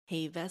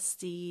Hey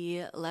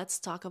bestie, let's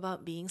talk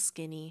about being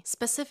skinny.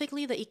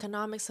 Specifically, the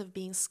economics of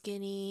being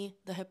skinny,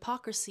 the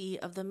hypocrisy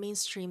of the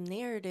mainstream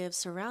narrative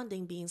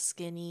surrounding being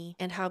skinny,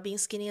 and how being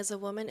skinny as a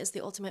woman is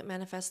the ultimate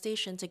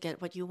manifestation to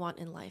get what you want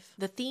in life.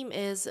 The theme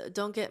is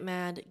don't get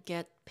mad,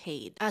 get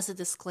paid. As a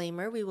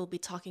disclaimer, we will be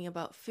talking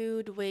about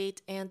food,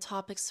 weight, and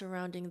topics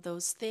surrounding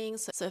those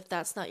things. So if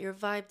that's not your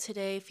vibe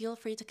today, feel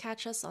free to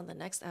catch us on the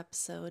next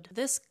episode.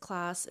 This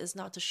class is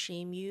not to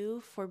shame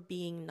you for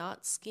being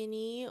not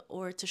skinny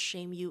or to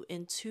shame you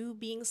into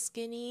being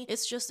skinny.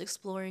 It's just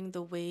exploring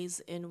the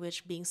ways in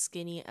which being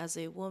skinny as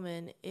a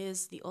woman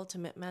is the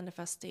ultimate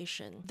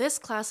manifestation. This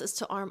class is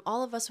to arm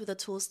all of us with the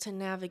tools to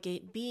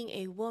navigate being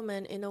a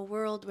woman in a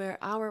world where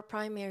our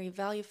primary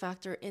value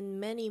factor in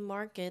many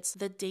markets,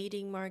 the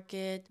dating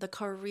market, the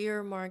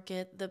career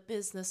market, the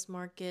business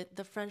market,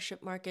 the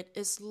friendship market,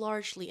 is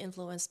largely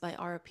influenced by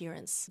our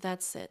appearance.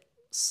 That's it.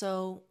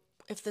 So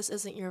if this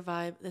isn't your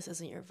vibe, this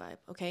isn't your vibe,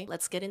 okay?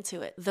 Let's get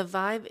into it. The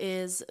vibe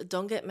is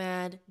don't get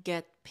mad,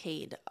 get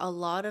paid. A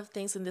lot of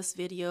things in this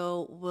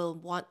video will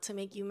want to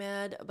make you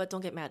mad, but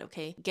don't get mad,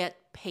 okay? Get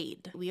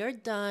paid. We are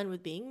done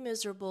with being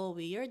miserable.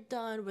 We are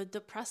done with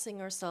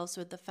depressing ourselves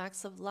with the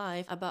facts of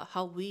life about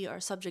how we are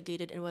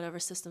subjugated in whatever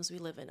systems we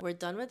live in. We're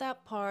done with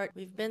that part.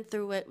 We've been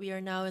through it. We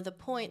are now in the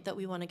point that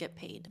we want to get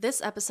paid.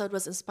 This episode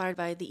was inspired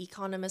by The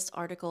Economist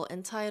article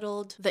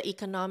entitled The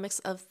Economics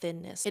of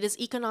Thinness. It is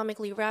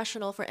economically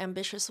rational for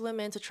ambitious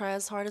women to try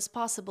as hard as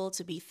possible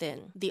to be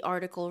thin. The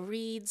article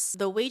reads,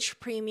 the wage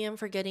premium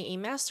for getting a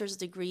master's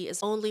degree is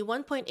only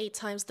 1.8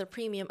 times the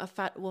premium a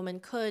fat woman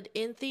could,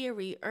 in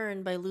theory,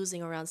 earn by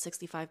losing around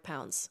 65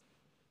 pounds.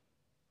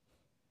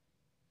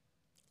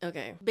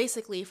 Okay.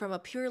 Basically, from a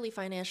purely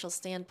financial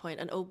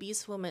standpoint, an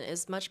obese woman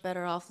is much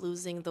better off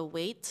losing the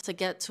weight to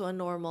get to a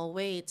normal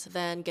weight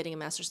than getting a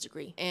master's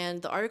degree.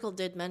 And the article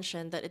did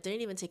mention that it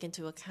didn't even take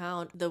into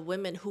account the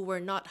women who were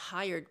not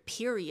hired,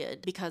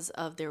 period, because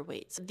of their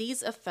weight.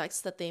 These effects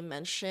that they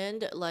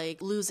mentioned,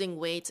 like losing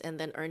weight and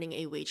then earning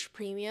a wage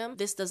premium,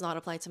 this does not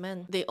apply to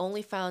men. They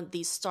only found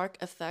these stark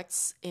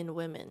effects in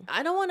women.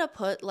 I don't want to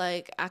put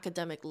like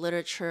academic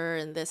literature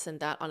and this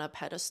and that on a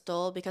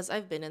pedestal because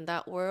I've been in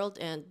that world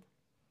and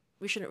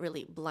we shouldn't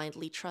really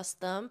blindly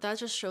trust them. That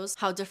just shows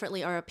how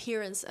differently our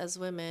appearance as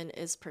women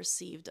is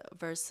perceived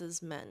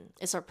versus men.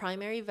 It's our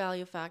primary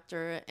value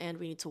factor, and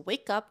we need to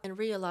wake up and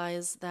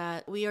realize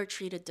that we are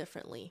treated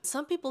differently.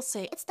 Some people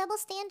say, It's double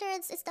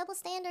standards. It's double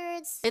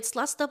standards. it's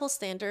less double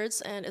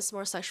standards and it's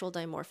more sexual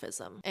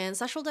dimorphism. And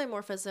sexual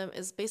dimorphism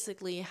is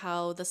basically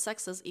how the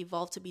sexes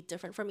evolve to be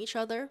different from each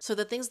other. So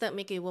the things that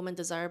make a woman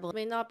desirable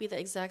may not be the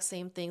exact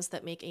same things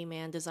that make a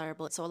man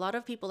desirable. So a lot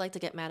of people like to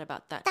get mad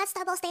about that. That's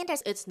double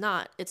standards. It's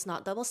not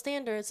double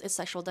standards, it's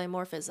sexual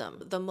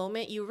dimorphism. The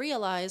moment you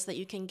realize that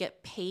you can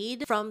get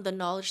paid from the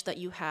knowledge that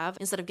you have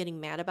instead of getting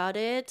mad about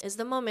it is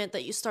the moment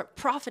that you start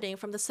profiting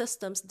from the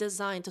systems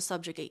designed to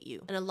subjugate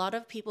you. And a lot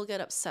of people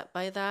get upset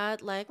by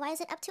that, like, Why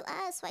is it up to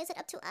us? Why is it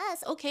up to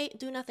us? okay,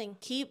 do nothing.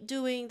 Keep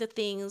doing the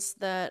things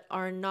that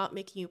are not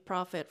making you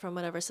profit from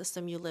whatever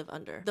system you live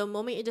under. The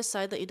moment you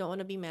decide that you don't want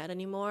to be mad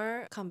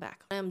anymore, come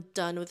back. I am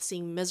done with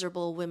seeing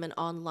miserable women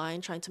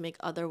online trying to make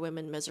other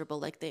women miserable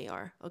like they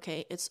are.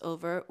 Okay, it's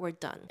over. We're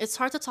done. It's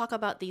hard to talk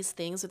about these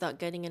things without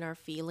getting in our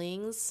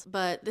feelings,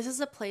 but this is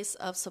a place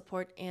of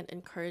support and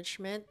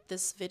encouragement.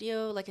 This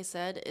video, like I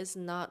said, is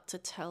not to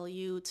tell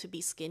you to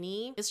be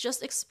skinny. It's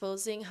just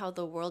exposing how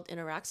the world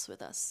interacts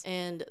with us.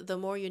 And the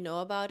more you know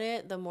about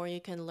it, the more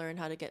you can learn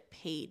how to get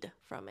paid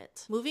from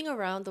it. Moving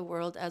around the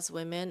world as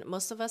women,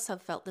 most of us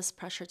have felt this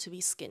pressure to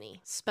be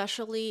skinny,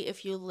 especially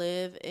if you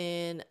live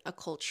in a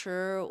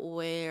culture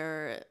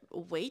where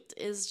weight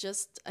is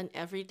just an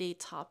everyday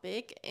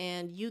topic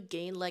and you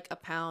gain like a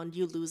pound,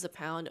 you lose a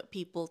pound,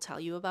 people tell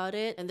you about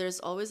it. And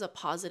there's always a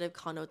positive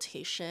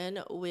connotation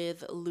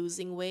with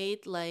losing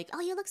weight, like,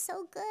 Oh, you look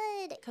so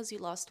good. because you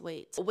lost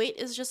weight. Weight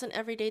is just an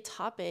everyday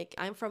topic.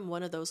 I'm from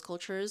one of those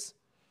cultures.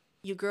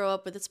 You grow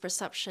up with this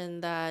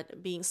perception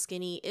that being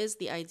skinny is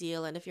the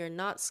ideal, and if you're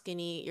not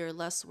skinny, you're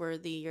less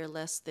worthy, you're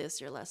less this,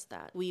 you're less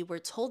that. We were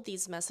told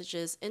these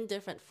messages in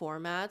different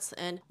formats,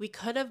 and we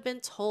could have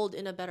been told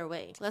in a better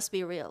way. Let's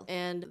be real.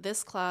 And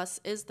this class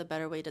is the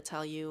better way to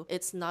tell you.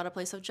 It's not a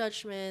place of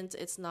judgment.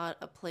 It's not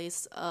a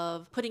place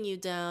of putting you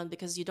down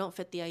because you don't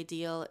fit the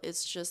ideal.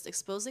 It's just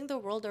exposing the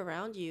world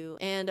around you.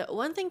 And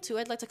one thing too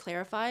I'd like to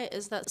clarify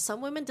is that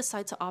some women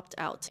decide to opt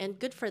out, and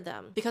good for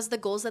them, because the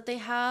goals that they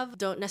have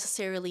don't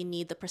necessarily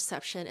need the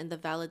perception and the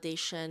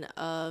validation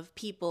of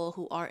people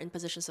who are in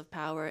positions of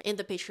power in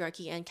the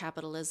patriarchy and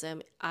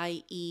capitalism,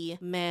 i.e.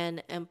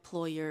 men,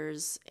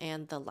 employers,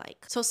 and the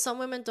like. So some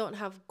women don't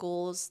have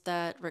goals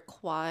that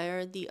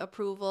require the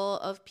approval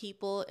of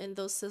people in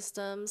those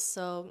systems,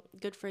 so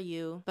good for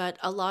you. But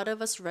a lot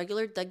of us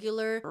regular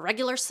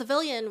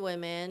civilian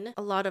women,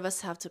 a lot of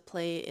us have to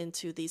play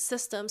into these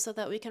systems so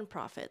that we can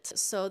profit.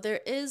 So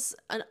there is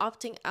an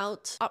opting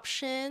out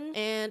option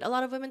and a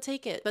lot of women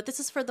take it. But this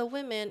is for the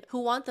women who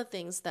want the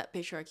things that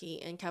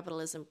patriarchy and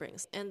capitalism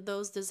brings, and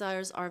those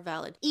desires are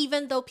valid,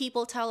 even though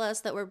people tell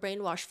us that we're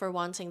brainwashed for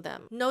wanting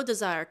them. No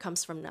desire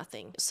comes from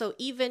nothing. So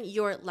even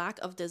your lack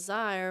of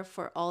desire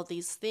for all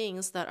these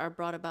things that are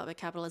brought about by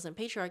capitalism and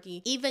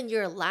patriarchy, even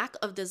your lack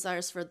of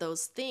desires for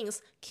those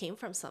things came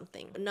from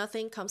something.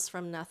 Nothing comes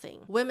from nothing.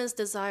 Women's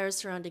desires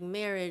surrounding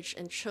marriage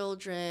and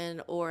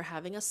children or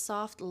having a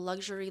soft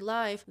luxury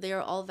life, they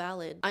are all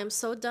valid. I'm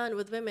so done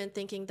with women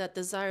thinking that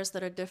desires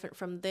that are different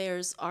from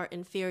theirs are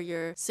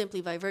inferior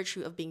simply by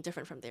virtue of being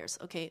different from theirs.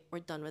 Okay, we're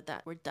done with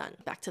that. We're done.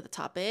 Back to the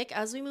topic.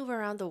 As we move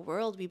around the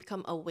world, we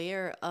become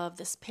aware of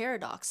this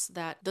paradox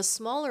that the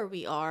smaller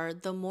we are,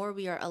 the more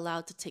we are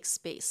allowed to take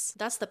space.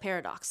 That's the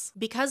paradox.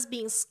 Because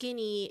being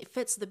skinny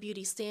fits the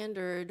beauty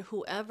standard,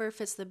 whoever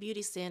fits the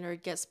beauty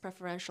standard gets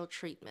preferential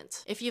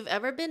treatment. If you've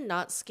ever been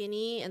not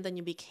skinny and then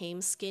you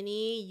became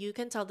skinny, you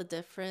can tell the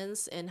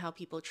difference in how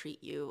people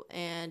treat you.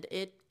 And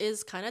it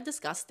is kind of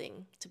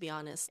disgusting, to be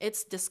honest.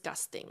 It's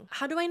disgusting.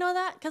 How do I know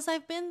that? Because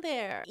I've been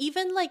there.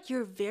 Even like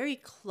your very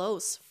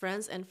close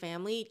friends and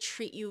family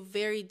treat you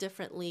very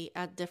differently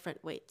at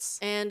different weights.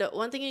 And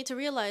one thing you need to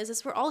realize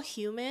is we're all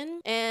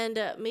human,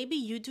 and maybe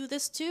you do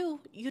this too.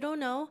 You don't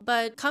know.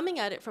 But coming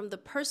at it from the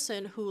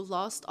person who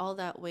lost all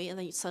that weight and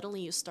then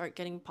suddenly you start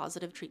getting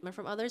positive treatment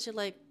from others, you're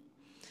like,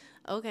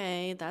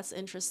 okay, that's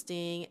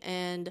interesting.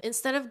 And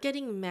instead of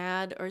getting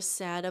mad or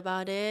sad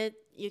about it,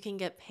 you can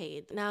get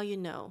paid. Now you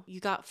know.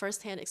 You got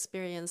firsthand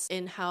experience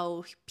in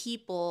how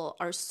people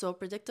are so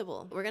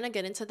predictable. We're going to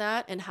get into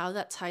that and how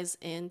that ties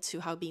into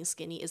how being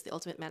skinny is the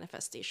ultimate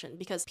manifestation,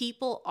 because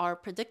people are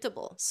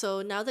predictable.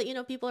 So now that you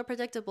know people are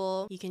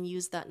predictable, you can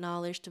use that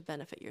knowledge to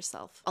benefit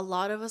yourself. A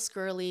lot of us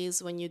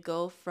girlies, when you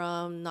go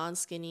from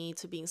non-skinny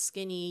to being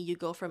skinny, you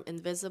go from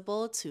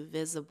invisible to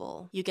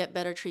visible. You get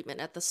better treatment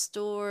at the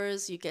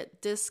stores, you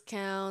get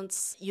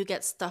discounts, you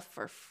get stuff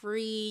for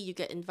free, you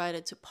get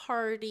invited to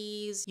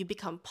parties, you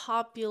become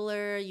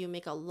popular, you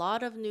make a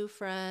lot of new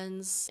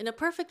friends. In a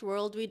perfect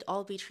world, we'd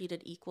all be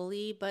treated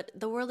equally, but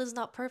the world is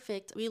not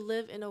perfect. We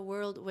live in a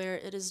world where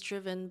it is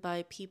driven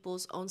by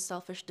people's own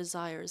selfish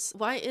desires.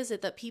 Why is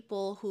it that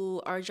people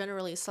who are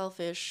generally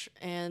selfish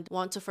and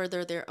want to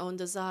further their own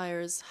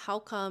desires, how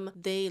come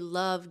they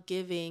love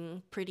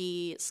giving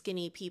pretty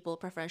skinny people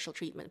preferential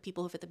treatment,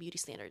 people who fit the beauty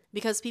standard?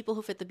 Because people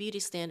who fit the beauty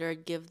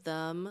standard give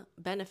them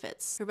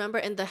benefits. Remember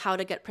in the How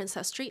to Get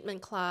Princess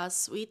Treatment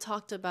class, we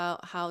talked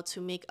about how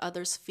to make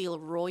others feel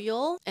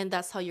royal, and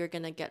that's how you're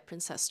gonna get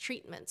princess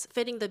treatment.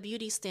 Fitting the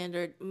beauty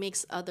standard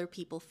makes other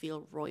people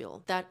feel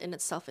royal. That in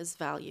itself is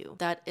value.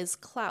 That is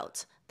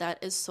clout.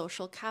 That is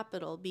social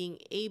capital, being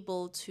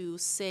able to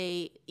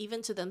say,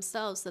 even to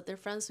themselves, that they're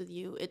friends with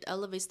you. It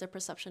elevates their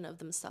perception of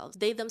themselves.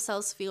 They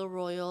themselves feel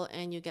royal,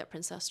 and you get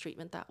princess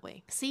treatment that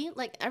way. See,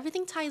 like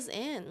everything ties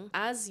in.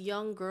 As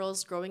young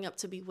girls growing up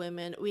to be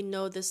women, we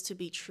know this to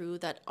be true,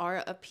 that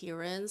our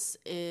appearance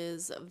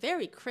is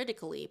very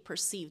critically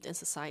perceived in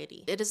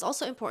society. It is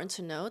also important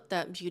to note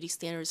that beauty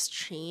standards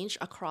change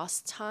across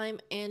time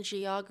and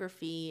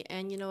geography.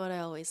 And you know what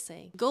I always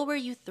say? Go where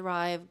you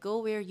thrive, go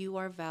where you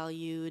are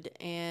valued,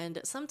 and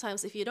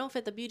sometimes if you don't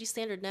fit the beauty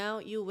standard now,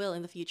 you will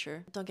in the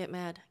future. Don't get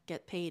mad,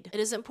 get paid. It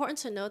is important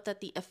to note that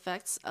the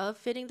effects of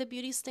fitting the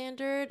beauty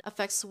standard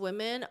affects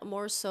women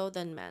more so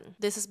than men.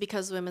 This is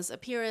because women's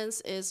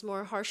appearance is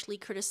more harshly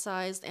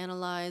criticized,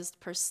 analyzed,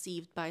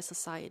 perceived by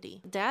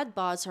society. Dad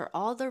bods are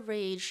all the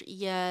rage,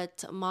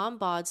 yet mom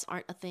bods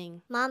aren't a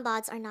thing. Mom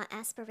bods are not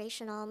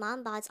aspirational.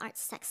 Mom bods aren't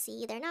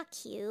sexy. They're not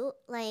cute.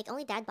 Like,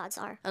 only dad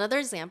bods are. Another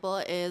example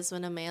is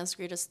when a man's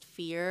greatest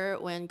fear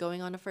when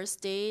going on a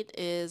first date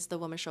is the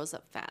woman shows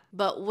up fat.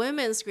 But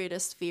women's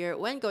greatest fear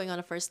when going on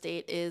a first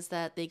date is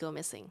that they go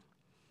missing.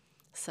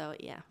 So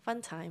yeah,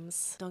 fun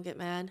times. Don't get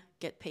mad,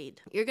 get paid.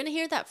 You're gonna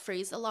hear that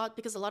phrase a lot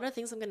because a lot of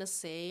things I'm gonna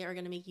say are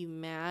gonna make you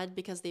mad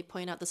because they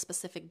point out the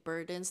specific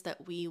burdens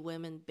that we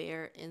women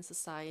bear in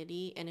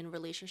society and in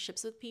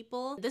relationships with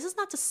people. This is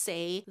not to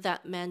say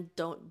that men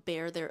don't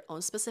bear their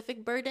own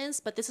specific burdens,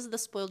 but this is the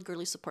Spoiled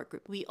Girly support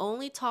group. We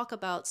only talk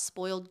about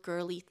spoiled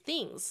girly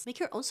things. Make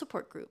your own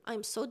support group.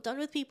 I'm so done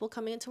with people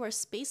coming into our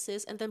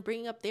spaces and then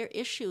bringing up their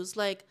issues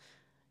like,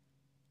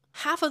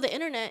 half of the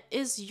internet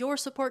is your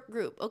support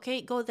group, okay?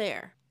 Go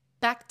there.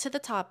 Back to the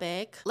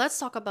topic, let's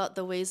talk about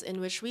the ways in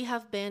which we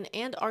have been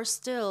and are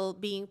still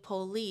being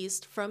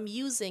policed from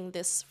using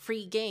this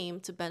free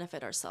game to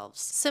benefit ourselves.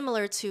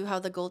 Similar to how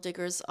the gold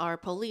diggers are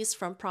policed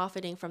from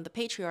profiting from the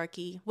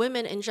patriarchy,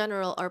 women in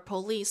general are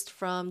policed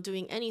from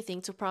doing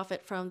anything to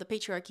profit from the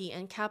patriarchy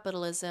and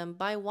capitalism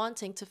by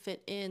wanting to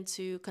fit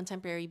into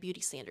contemporary beauty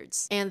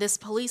standards. And this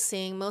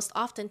policing most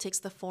often takes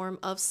the form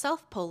of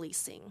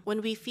self-policing,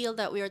 when we feel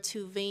that we are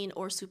too vain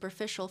or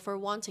superficial for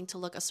wanting to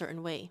look a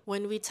certain way.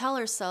 When we tell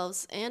ourselves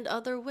ourselves and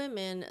other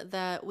women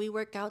that we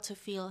work out to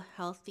feel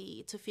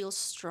healthy, to feel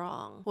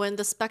strong, when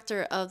the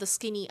specter of the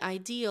skinny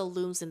ideal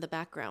looms in the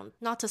background.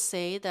 Not to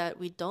say that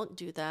we don't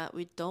do that,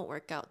 we don't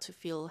work out to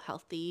feel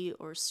healthy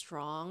or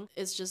strong.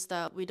 It's just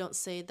that we don't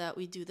say that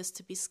we do this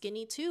to be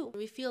skinny too.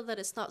 We feel that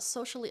it's not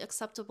socially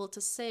acceptable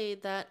to say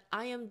that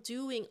I am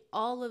doing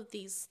all of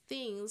these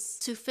things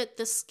to fit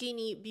the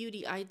skinny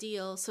beauty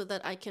ideal so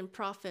that I can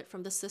profit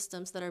from the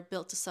systems that are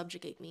built to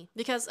subjugate me.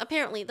 Because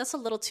apparently that's a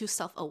little too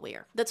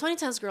self-aware. The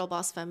 2010s girl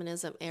boss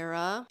feminism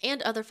era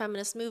and other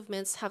feminist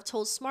movements have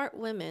told smart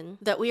women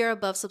that we are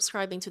above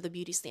subscribing to the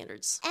beauty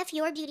standards. F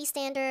your beauty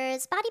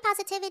standards, body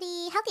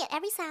positivity, healthy at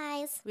every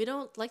size. We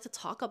don't like to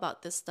talk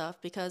about this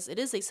stuff because it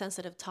is a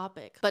sensitive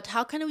topic. But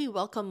how can we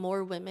welcome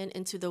more women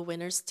into the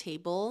winner's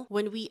table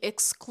when we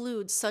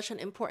exclude such an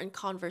important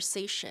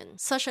conversation,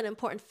 such an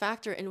important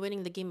factor in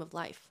winning the game of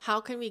life?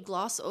 How can we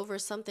gloss over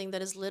something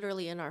that is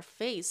literally in our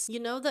face? You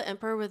know, the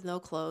emperor with no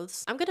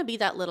clothes? I'm gonna be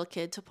that little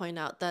kid to point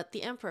out that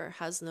the emperor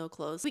has no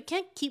clothes. We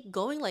can't keep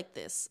going like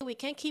this. We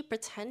can't keep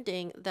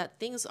pretending that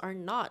things are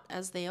not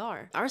as they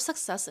are. Our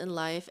success in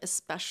life,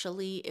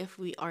 especially if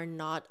we are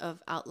not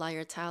of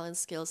outlier talent,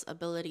 skills,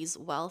 abilities,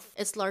 wealth,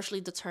 it's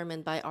largely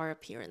determined by our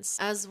appearance.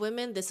 As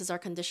women, this is our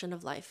condition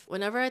of life.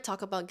 Whenever I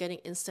talk about getting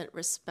instant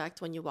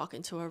respect when you walk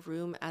into a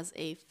room as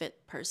a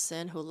fit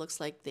person who looks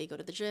like they go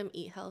to the gym,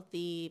 eat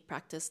healthy,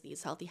 practice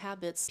these healthy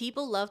habits,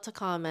 people love to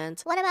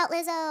comment, What about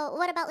Lizzo?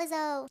 What about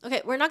Lizzo?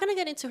 okay, we're not gonna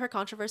get into her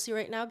controversy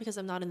right now because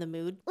I'm not in the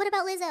mood. What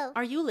about Lizzo?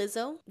 Are you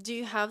Lizzo? Do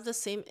you have the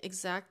same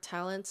exact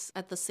talents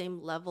at the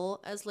same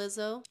level as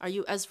Lizzo? Are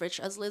you as rich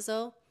as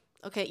Lizzo?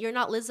 Okay, you're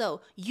not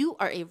Lizzo. You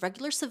are a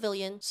regular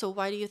civilian, so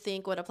why do you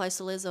think what applies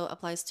to Lizzo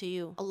applies to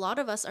you? A lot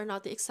of us are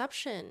not the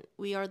exception.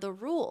 We are the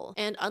rule.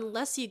 And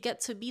unless you get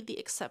to be the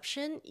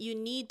exception, you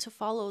need to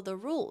follow the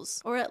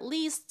rules, or at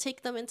least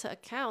take them into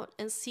account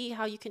and see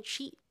how you can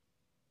cheat.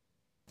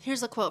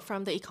 Here's a quote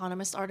from the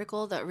Economist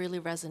article that really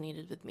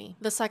resonated with me.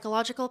 The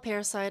psychological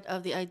parasite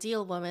of the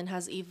ideal woman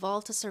has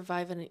evolved to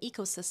survive in an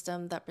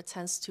ecosystem that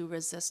pretends to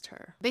resist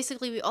her.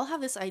 Basically, we all have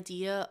this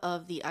idea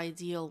of the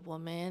ideal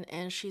woman,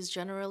 and she's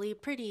generally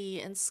pretty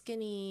and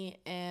skinny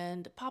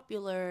and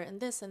popular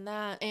and this and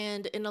that.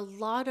 And in a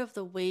lot of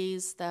the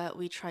ways that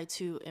we try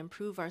to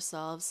improve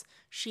ourselves,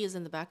 she is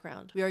in the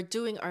background. We are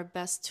doing our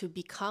best to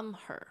become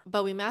her,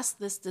 but we mask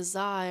this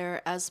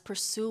desire as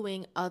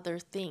pursuing other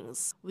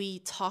things. We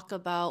talk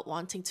about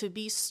wanting to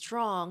be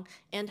strong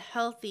and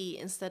healthy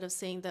instead of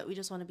saying that we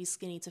just want to be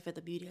skinny to fit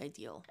the beauty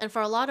ideal. And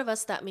for a lot of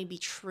us, that may be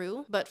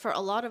true, but for a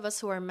lot of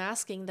us who are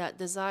masking that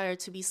desire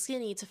to be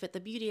skinny to fit the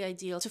beauty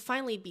ideal, to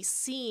finally be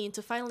seen,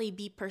 to finally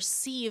be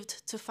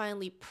perceived, to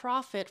finally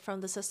profit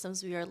from the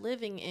systems we are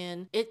living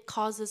in, it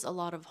causes a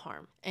lot of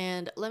harm.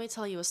 And let me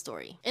tell you a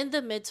story. In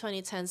the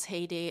mid-2010s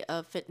heyday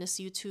of fitness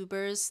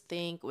YouTubers,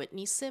 think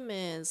Whitney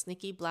Simmons,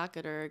 Nikki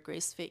Blackadder,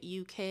 Grace Fit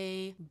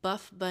UK,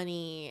 Buff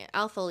Bunny,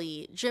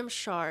 Alphalete,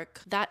 Gymshark,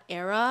 that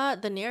era,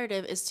 the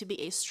narrative is to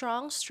be a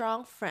strong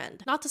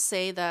friend. Not to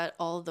say that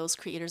all of those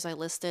creators I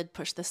listed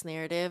push this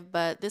narrative,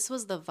 but this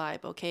was the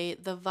vibe, okay?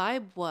 The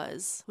vibe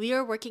was, we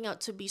are working out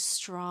to be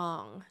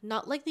strong,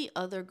 not like the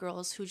other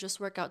girls who just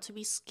work out to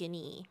be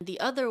skinny. The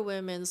other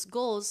women's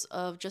goals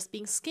of just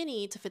being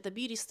skinny to fit the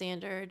beauty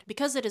standard,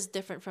 because it is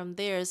different from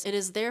theirs, it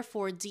is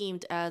therefore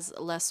deemed as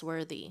less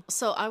worthy.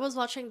 So I was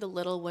watching the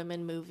Little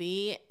Women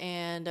movie,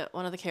 and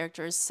one of the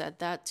characters said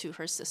that to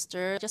her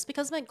sister, just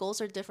because my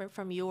goals are different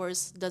from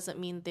yours doesn't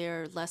mean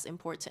they're less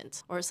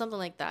important, or something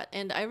like that.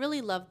 And I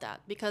really love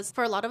that, because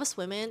for a lot of us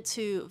women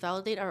to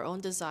validate our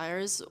own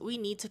desires, we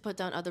need to put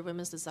down other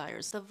women's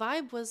desires. The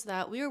vibe was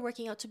that we were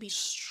working out to be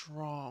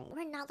strong.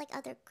 We're not like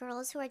other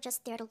girls who are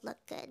just there to look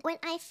good. When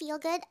I feel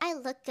good, I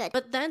look good.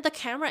 But then the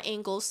camera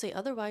angles say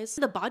otherwise.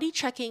 The body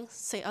checking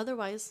say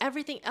otherwise.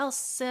 Everything else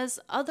says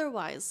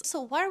otherwise.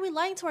 So why are we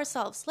lying to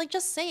ourselves? Like,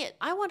 just say it.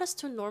 I want us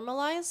to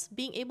normalize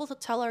being able to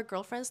tell our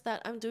girlfriends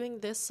that I'm doing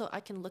this so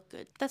I can look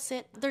good. That's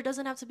it. There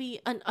doesn't have to be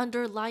an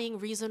underlying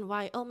reason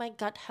why, oh, my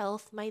gut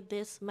health, my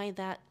this, my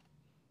that.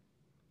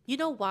 You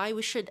know why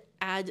we should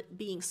add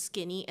being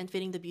skinny and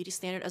fitting the beauty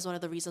standard as one of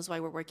the reasons why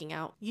we're working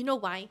out? You know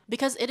why?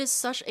 Because it is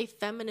such a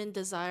feminine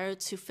desire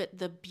to fit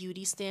the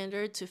beauty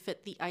standard, to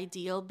fit the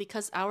ideal,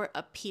 because our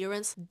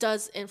appearance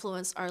does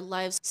influence our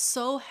lives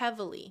so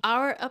heavily.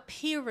 Our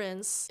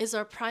appearance is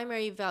our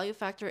primary value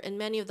factor in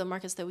many of the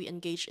markets that we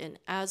engage in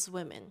as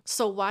women.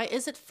 So why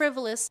is it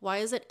frivolous? Why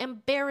is it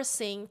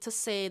embarrassing to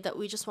say that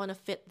we just want to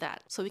fit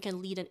that so we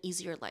can lead an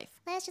easier life?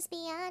 Let's just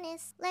be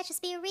honest. Let's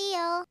just be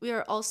real. We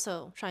are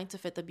also trying to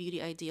fit the beauty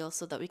ideal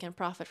so that we can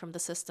profit from the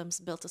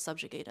systems built to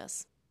subjugate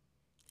us.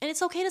 And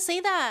it's okay to say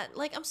that.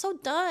 Like, I'm so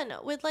done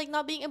with like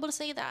not being able to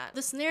say that.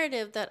 This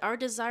narrative that our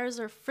desires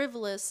are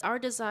frivolous, our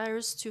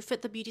desires to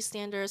fit the beauty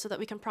standards so that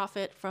we can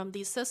profit from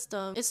these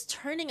systems is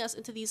turning us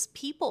into these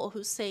people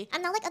who say,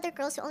 I'm not like other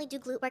girls who only do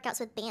glute workouts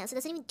with bands. It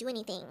doesn't even do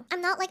anything.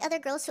 I'm not like other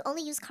girls who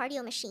only use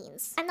cardio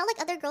machines. I'm not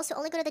like other girls who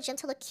only go to the gym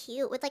to look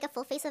cute with like a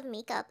full face of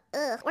makeup.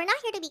 Ugh. We're not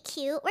here to be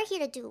cute. We're here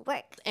to do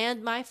work.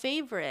 and my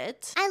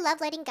favorite, I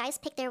love letting guys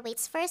pick their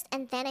weights first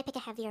and then I pick a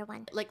heavier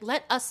one. like,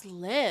 let us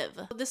live.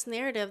 This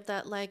narrative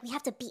that like, We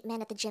have to beat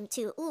men at the gym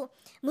too. Ooh,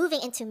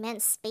 moving into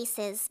men's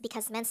spaces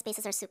because men's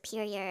spaces are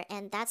superior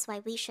and that's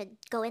why we should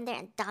go in there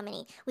and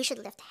dominate. We should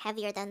lift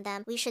heavier than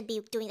them. We should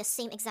be doing the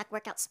same exact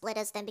workout split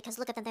as them because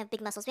look at them, they have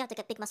big muscles. We have to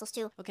get big muscles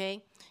too.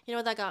 okay, you know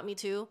what that got me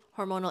to?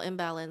 Hormonal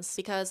imbalance.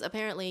 Because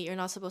apparently you're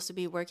not supposed to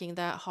be working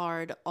that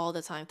hard all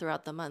the time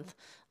throughout the month.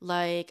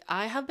 Like,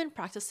 I have been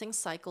practicing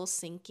cycle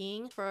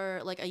syncing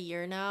for like a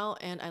year now,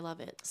 and I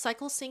love it.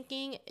 Cycle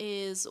syncing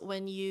is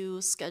when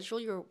you schedule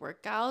your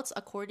workouts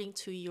according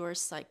to your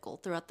cycle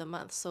throughout the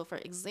month. So, for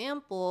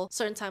example,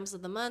 certain times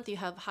of the month you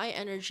have high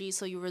energy,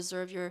 so you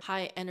reserve your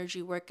high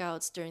energy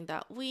workouts during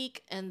that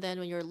week. And then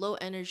when you're low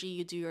energy,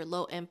 you do your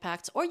low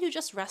impact, or you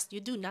just rest,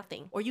 you do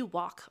nothing, or you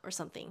walk or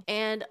something.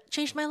 And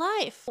changed my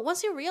life.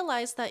 Once you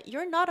realize that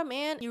you're not a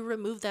man, you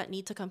remove that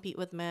need to compete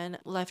with men,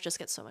 life just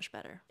gets so much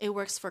better. It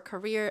works for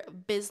career,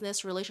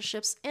 business,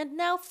 relationships, and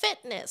now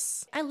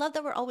fitness. I love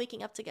that we're all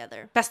waking up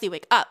together. Bestie,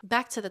 wake up.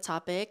 Back to the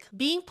topic.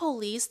 Being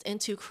policed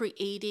into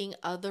creating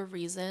other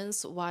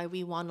reasons why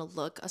we want to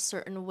look a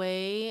certain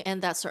way,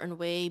 and that certain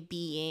way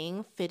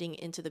being fitting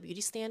into the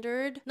beauty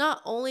standard.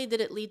 Not only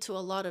did it lead to a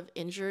lot of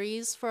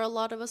injuries for a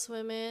lot of us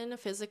women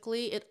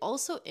physically, it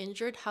also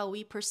injured how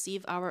we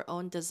perceive our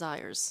own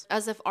desires.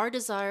 As if our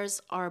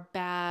desires are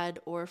bad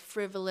or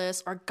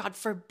frivolous or, God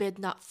forbid,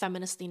 not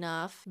feminist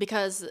enough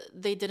because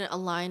they didn't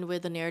align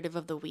with the narrative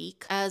of the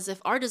week. As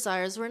if our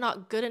desires were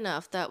not good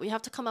enough that we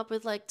have to come up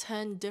with like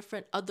 10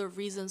 different other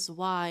reasons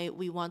why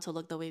we want to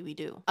look the way we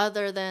do.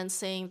 Other than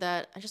saying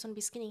that I just want to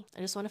be skinny.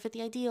 I just want to fit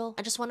the ideal.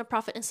 I just want to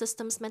profit in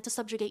systems meant to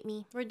subjugate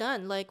me. We're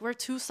done. Like, we're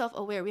too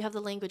self-aware. We have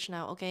the language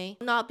now, okay?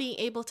 Not being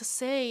able to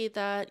say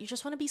that you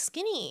just want to be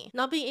skinny.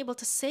 Not being able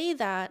to say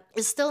that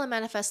is still a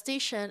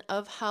manifestation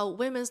of how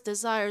women's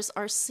desires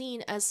are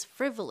seen as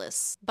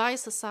frivolous by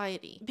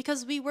society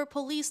because we were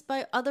policed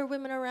by other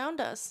women around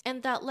us.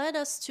 And that led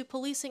us to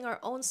policing our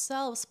own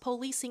selves,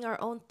 policing our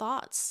own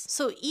thoughts.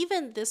 So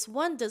even this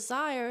one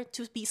desire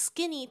to be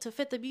skinny, to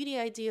fit the beauty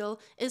ideal,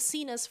 is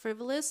seen as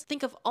frivolous.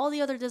 Think of all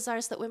the other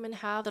desires that women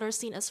have that are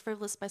seen as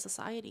frivolous by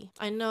society.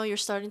 I know you're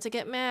starting to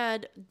get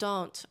mad.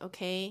 Don't,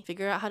 okay?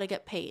 Figure out how to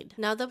get paid.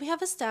 Now that we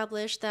have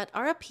established that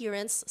our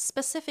appearance,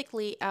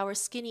 specifically our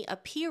skinny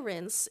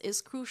appearance,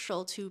 is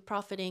crucial to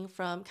profiting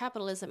from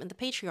capitalism and the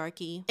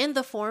patriarchy in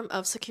the form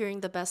of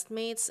securing the best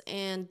mates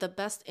and the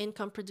best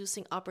income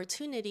producing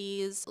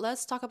opportunities,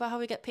 let's talk about how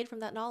we get paid from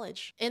that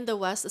knowledge. In the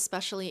West,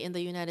 especially in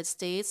the United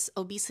States,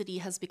 obesity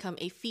has become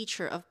a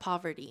feature of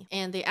poverty,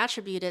 and they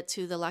attribute it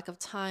to the lack of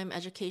time,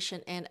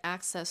 education, and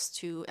access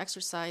to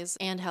exercise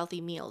and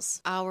healthy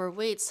meals. Our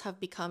weights have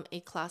become a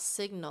class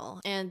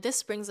signal, and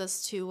this brings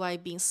us to why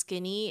being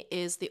skinny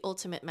is the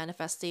ultimate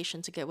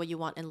manifestation to get what you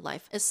want in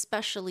life,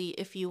 especially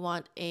if you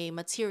want a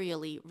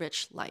materially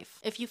rich life.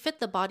 If you fit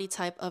the body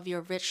type of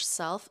your rich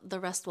self, the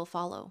rest will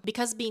follow.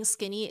 Because being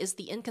skinny is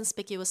the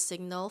inconspicuous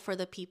signal for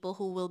the people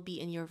who will be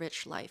in your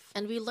rich life.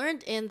 And we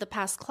learned in the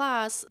past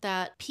class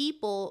that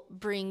people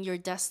bring your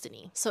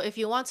destiny. So if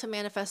you want to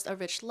manifest a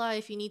rich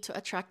life, you need to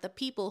attract the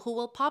people who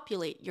will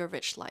populate your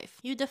rich life.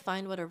 You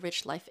define what a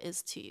rich life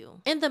is to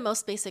you. In the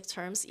most basic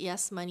terms,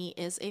 yes, money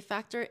is a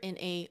factor in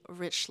a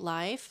rich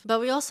life. But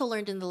we also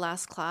learned in the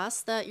last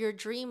class that your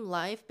dream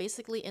life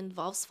basically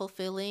involves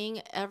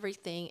fulfilling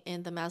everything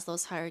in the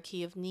Maslow's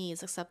hierarchy of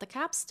needs except the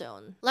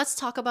capstone. Let's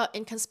talk about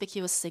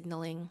inconspicuous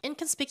signaling.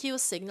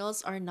 Inconspicuous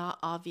signals are not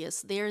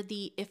obvious. They're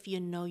the if you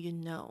know, you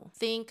know.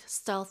 Think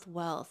stealth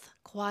wealth,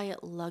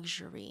 quiet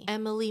luxury,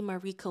 Emily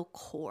Mariko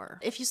core.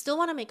 If you still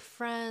want to make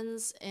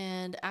friends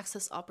and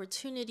access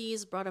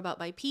opportunities brought about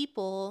by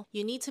people,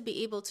 you need to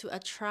be able to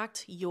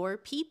attract your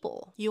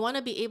people. You want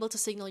to be able to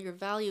signal your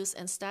values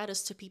and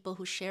status to people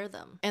who share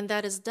them. And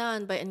that is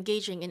done by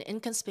engaging in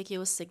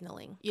inconspicuous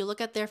signaling. You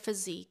look at their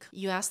physique,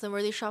 you ask them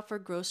where they shop for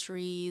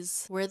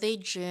groceries, where they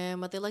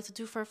gym, what they like to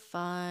do for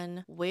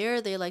fun,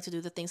 where they like to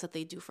do the things that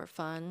they do for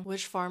fun,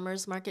 which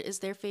farmer's market is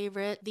their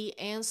favorite. The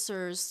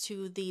answers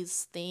to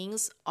these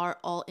things are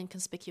all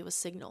inconspicuous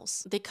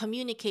signals. They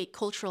communicate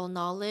cultural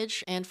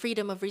knowledge and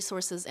freedom of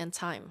resources and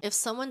time. If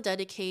someone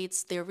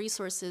dedicates their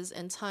resources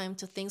and time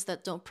to things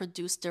that don't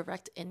produce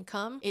direct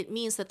income, it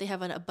means that they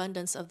have an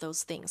abundance of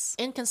those things.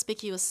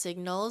 Inconspicuous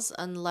signals,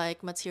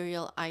 unlike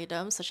material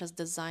items such as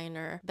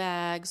designer,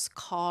 bags,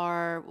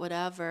 car,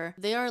 whatever,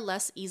 they are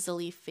less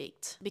easily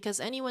faked because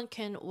anyone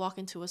can walk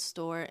into a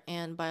store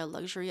and buy a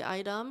luxury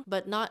item,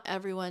 but not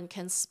everyone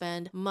can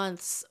spend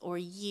months or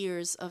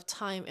years of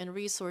time and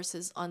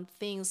resources on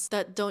things things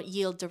that don't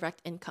yield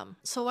direct income.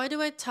 So why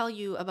do I tell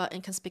you about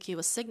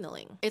inconspicuous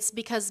signaling? It's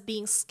because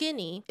being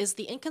skinny is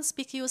the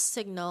inconspicuous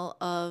signal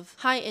of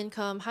high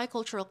income, high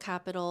cultural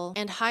capital,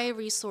 and high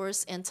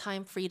resource and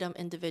time freedom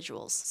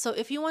individuals. So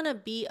if you want to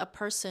be a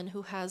person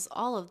who has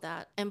all of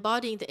that,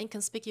 embodying the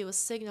inconspicuous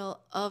signal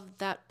of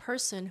that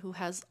person who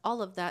has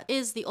all of that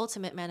is the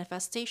ultimate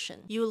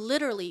manifestation. You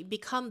literally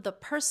become the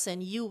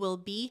person you will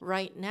be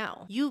right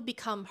now. You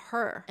become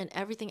her, and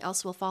everything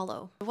else will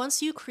follow.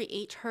 Once you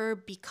create her,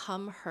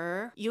 become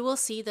her, you will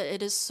see that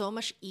it is so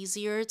much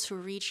easier to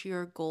reach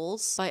your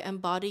goals by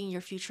embodying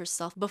your future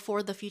self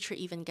before the future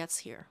even gets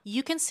here.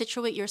 You can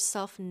situate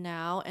yourself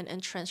now and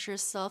entrench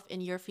yourself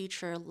in your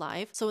future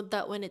life so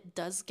that when it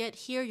does get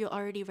here, you're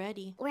already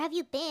ready. Where have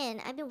you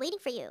been? I've been waiting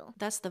for you.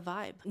 That's the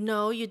vibe.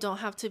 No, you don't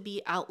have to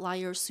be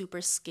outlier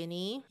super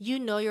skinny. You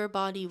know your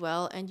body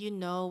well, and you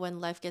know when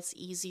life gets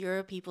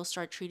easier, people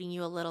start treating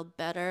you a little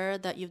better,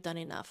 that you've done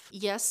enough.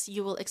 Yes,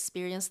 you will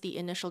experience the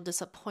initial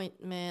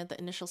disappointment, the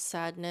initial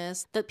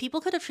sadness, that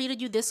people could have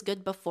treated you this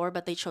good before,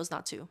 but they chose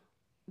not to.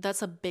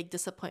 That's a big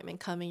disappointment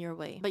coming your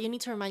way. But you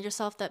need to remind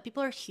yourself that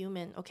people are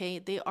human, okay?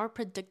 They are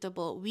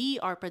predictable. We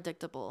are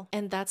predictable.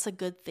 And that's a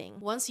good thing.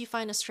 Once you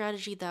find a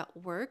strategy that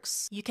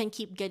works, you can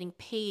keep getting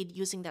paid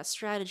using that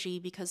strategy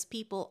because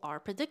people are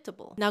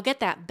predictable. Now get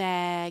that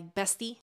bag, bestie.